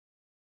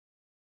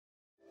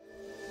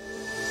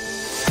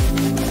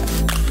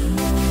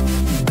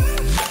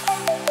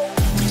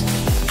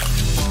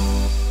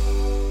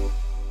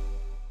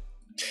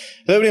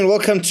Hello everyone,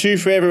 welcome to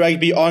Forever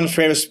Rugby on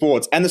Forever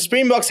Sports. And the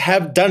Springboks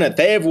have done it.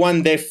 They have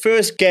won their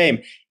first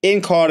game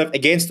in Cardiff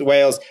against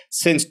Wales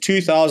since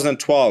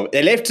 2012.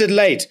 They left it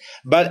late,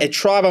 but a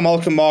try by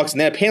Malcolm Marx and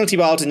then a penalty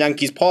by Alton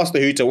Yankees past the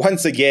hooter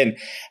once again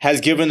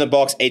has given the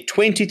Boks a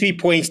 23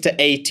 points to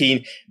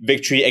 18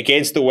 victory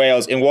against the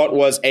Wales in what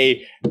was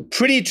a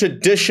pretty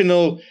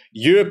traditional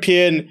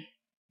European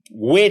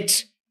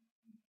wet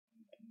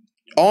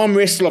arm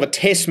wrestle of a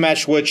test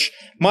match, which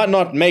might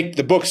not make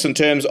the books in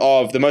terms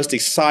of the most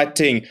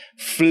exciting,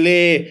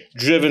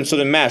 flair-driven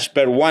sort of match,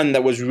 but one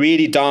that was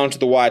really down to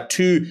the wire.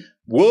 Two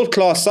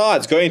world-class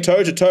sides going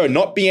toe-to-toe,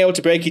 not being able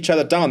to break each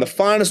other down. The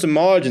finest of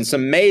margins,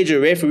 some major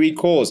referee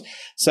calls,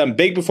 some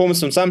big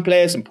performances from some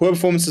players, some poor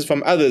performances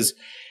from others.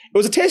 It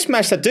was a test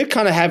match that did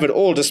kind of have it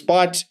all,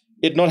 despite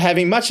it not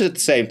having much at the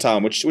same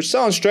time, which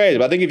sounds strange,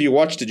 but I think if you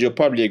watched it, you'll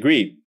probably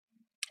agree.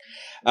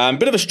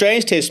 Bit of a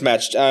strange test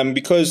match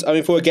because, I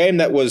mean, for a game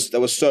that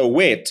was so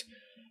wet,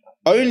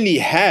 only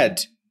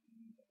had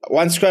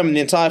one scrum in the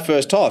entire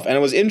first half. And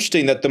it was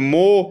interesting that the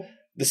more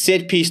the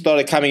set piece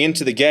started coming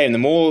into the game, the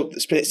more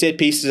set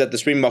pieces that the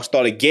Springboks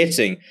started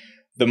getting,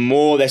 the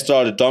more they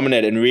started to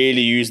dominate and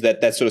really use that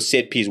sort of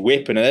set piece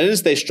weapon. And that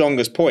is their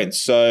strongest point.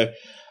 So,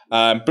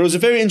 but it was a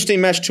very interesting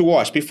match to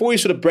watch. Before we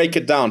sort of break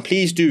it down,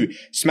 please do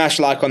smash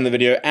like on the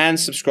video and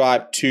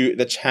subscribe to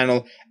the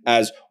channel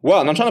as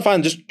well. And I'm trying to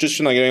find just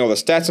getting all the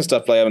stats and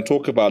stuff like that and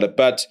talk about it.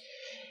 But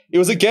it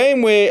was a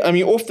game where, I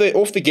mean, off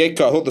the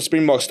get-go, I thought the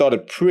Springboks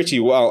started pretty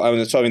well.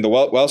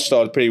 The Welsh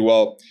started pretty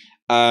well.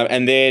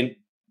 And then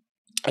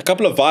a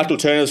couple of vital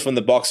turnovers from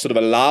the Boks sort of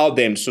allowed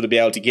them to sort of be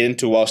able to get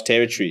into Welsh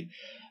territory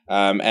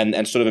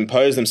and sort of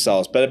impose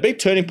themselves. But a big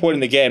turning point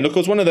in the game, look, it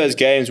was one of those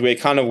games where it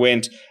kind of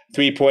went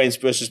 3 points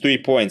versus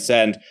 3 points,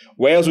 and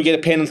Wales would get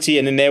a penalty,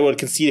 and then they would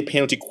concede a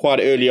penalty quite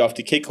early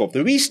after kickoff. The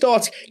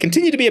restarts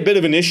continue to be a bit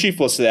of an issue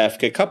for South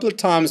Africa. A couple of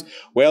times,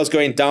 Wales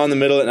going down the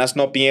middle and us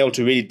not being able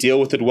to really deal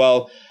with it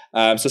well.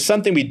 So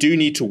something we do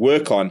need to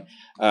work on.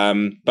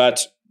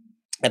 But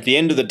at the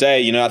end of the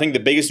day, you know, I think the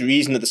biggest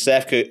reason that the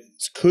South Africa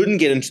couldn't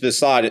get into the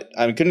side,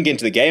 couldn't get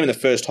into the game in the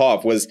first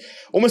half was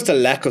almost a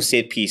lack of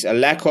set piece, a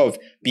lack of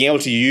being able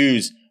to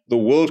use the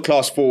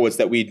world-class forwards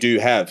that we do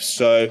have.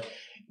 So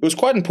it was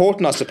quite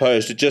important, I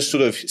suppose, to just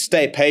sort of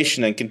stay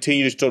patient and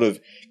continue to sort of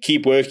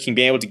keep working,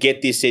 being able to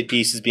get these set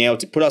pieces, being able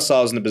to put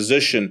ourselves in a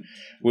position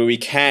where we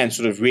can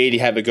sort of really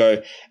have a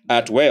go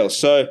at Wales.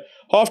 So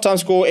halftime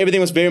score, everything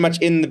was very much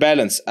in the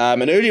balance.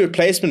 An early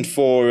replacement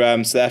for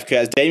South Africa,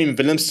 as Damian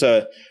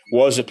Willemse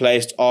was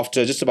replaced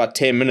after just about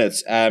 10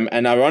 minutes.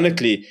 And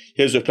ironically,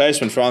 his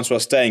replacement, Francois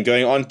Steyn,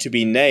 going on to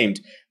be named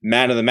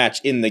man of the match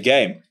in the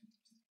game.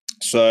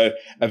 So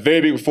a very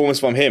big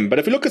performance from him. But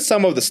if you look at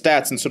some of the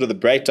stats and sort of the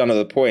breakdown of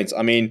the points,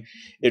 I mean,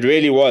 it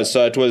really was.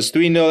 So it was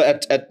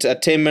 3-0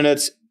 at 10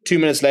 minutes, 2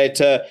 minutes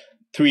later,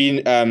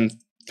 3-3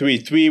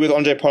 with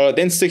Andre Pollard,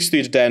 then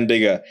 6-3 to Dan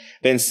Biggar,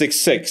 then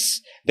 6-6,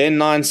 then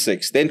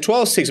 9-6, then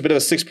 12-6, a bit of a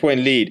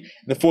 6-point lead. In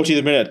the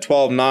 40th minute,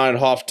 12-9 at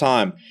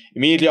half-time.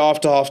 Immediately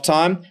after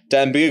half-time,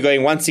 Dan Biggar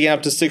going once again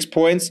up to 6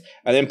 points,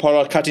 and then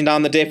Pollard cutting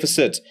down the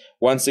deficit.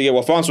 Once again,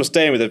 well, France was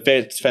staying with a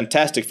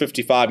fantastic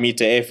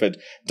 55-meter effort,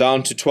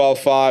 down to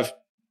 15-12,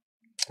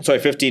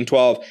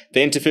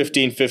 then to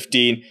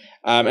 15-15,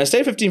 and it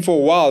stayed 15 for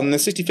a while. In the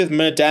 65th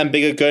minute, Dan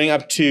Biggar going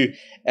up to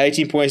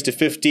 18 points to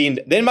 15.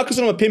 Then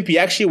Makazole Mapimpi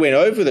actually went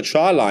over the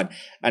try line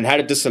and had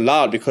it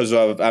disallowed because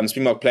of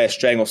Springbok player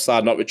straying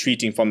offside, not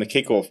retreating from the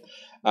kickoff,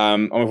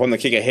 from the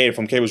kick ahead,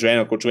 from Cables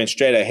Reynolds, which went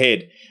straight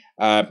ahead.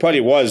 Probably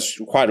was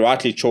quite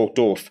rightly chalked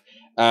off.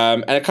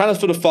 And it kind of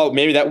sort of felt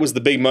maybe that was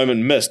the big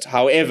moment missed.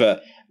 However,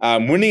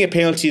 winning a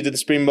penalty to the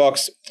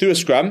Springboks through a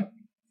scrum,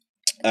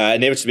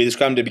 inevitably the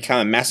scrum did become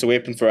a massive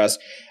weapon for us.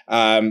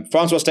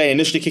 Francois Steyn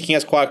initially kicking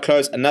us quite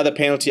close, another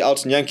penalty,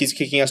 Alton Yankees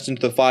kicking us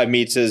into the 5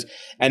 meters,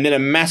 and then a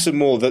massive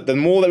maul. The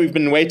maul that we've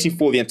been waiting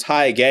for the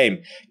entire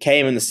game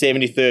came in the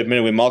 73rd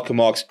minute when Malcolm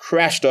Marx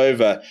crashed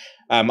over.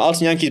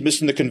 Alton Yankees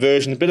missing the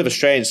conversion, a bit of a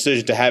strange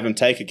decision to have him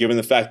take it, given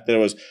the fact that it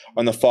was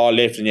on the far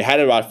left and you had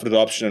a right-footed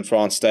option in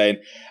Francois Steyn.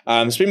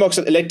 The Springboks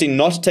electing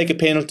not to take a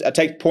penalty,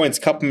 take points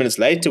a couple minutes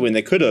later when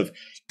they could have,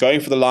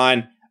 going for the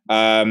line,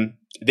 then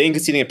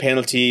conceding a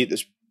penalty.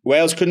 The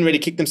Wales couldn't really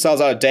kick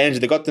themselves out of danger.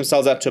 They got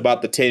themselves up to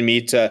about the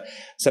 10-meter.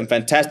 Some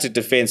fantastic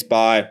defense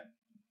by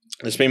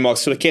the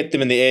Springboks sort of kept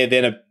them in the air.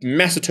 Then a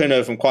massive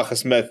turnover from Kwagga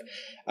Smith,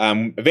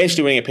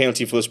 eventually winning a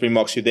penalty for the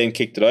Springboks, who then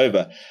kicked it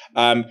over.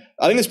 I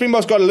think the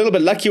Springboks got a little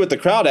bit lucky with the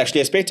crowd,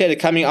 actually. A spectator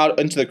coming out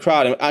into the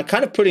crowd and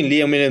kind of putting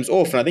Liam Williams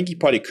off, and I think he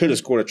probably could have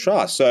scored a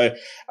try. So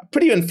a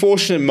pretty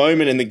unfortunate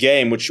moment in the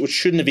game, which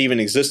shouldn't have even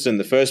existed in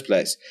the first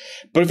place.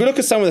 But if you look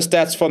at some of the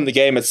stats from the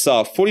game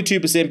itself,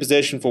 42%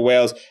 possession for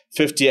Wales,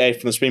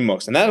 58% from the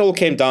Springboks. And that all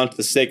came down to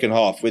the second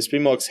half, where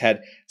Springboks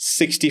had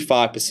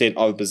 65%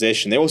 of the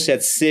possession. They also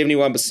had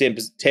 71%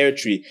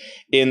 territory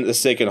in the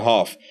second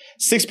half.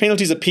 6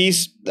 penalties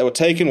apiece that were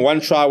taken.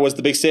 1 try was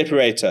the big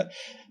separator.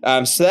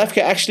 South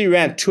Africa actually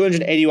ran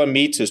 281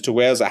 meters to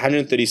Wales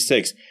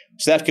 136.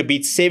 South Africa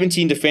beat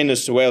 17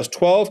 defenders to Wales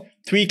 12,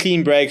 3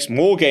 clean breaks,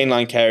 more gain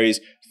line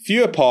carries,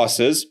 fewer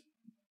passes,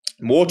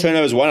 More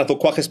turnovers won. I thought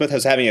Quacker Smith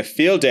was having a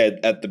field day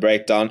at the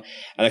breakdown,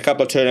 and a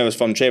couple of turnovers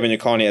from Trevor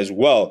Nyakane as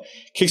well.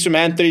 Kicks from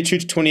hand 32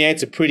 to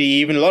 28 are pretty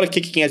even. A lot of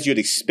kicking as you'd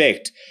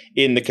expect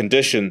in the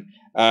condition.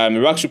 The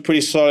rucks were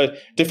pretty solid.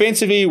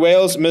 Defensively,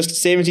 Wales missed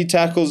 70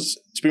 tackles.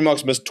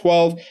 Springboks missed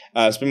 12.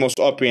 Springboks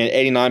operating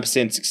at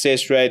 89%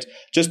 success rate.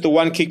 Just the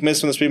one kick miss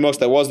from the Springboks,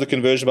 that was the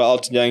conversion by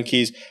Alton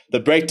Yankees. The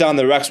breakdown,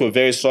 the rucks were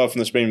very solid from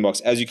the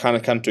Springboks, as you kind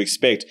of come to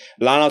expect.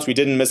 Lineouts, we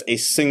didn't miss a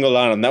single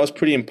lineout, and that was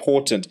pretty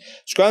important.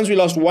 Scrums, we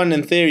lost one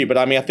in theory, but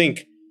I mean, I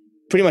think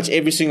pretty much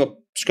every single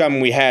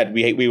scrum we had,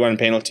 we won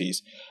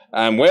penalties.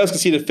 Wales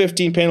conceded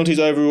 15 penalties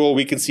overall.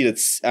 We conceded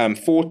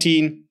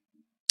 14.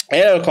 A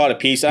yellow card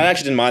apiece. I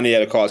actually didn't mind the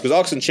yellow cards because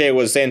Oxenchair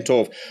was sent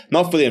off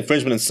not for the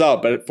infringement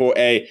itself, but for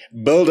a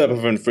build-up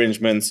of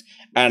infringements.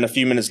 And a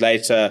few minutes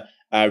later,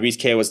 Reece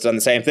Kerr was done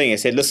the same thing. He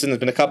said, "Listen, there's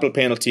been a couple of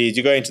penalties.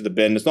 You're going to the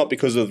bin. It's not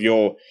because of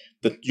your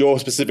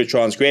specific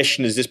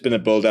transgression. It's just been a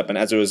build-up, and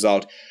as a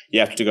result,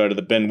 you have to go to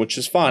the bin," which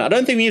is fine. I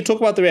don't think we need to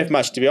talk about the ref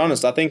much, to be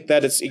honest. I think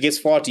that it gets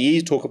far too easy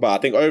to talk about.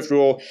 I think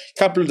overall, a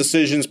couple of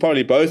decisions,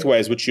 probably both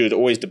ways, which you would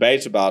always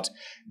debate about.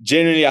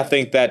 Generally, I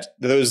think that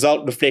the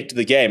result reflected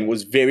the game. It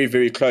was very,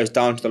 very close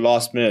down to the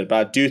last minute,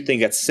 but I do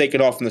think that second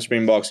half from the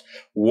Springboks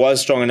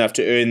was strong enough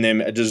to earn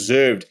them a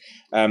deserved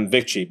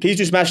victory. Please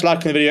do smash like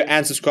on the video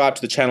and subscribe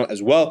to the channel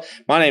as well.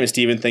 My name is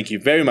Steven. Thank you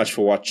very much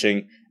for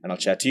watching, and I'll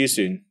chat to you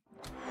soon.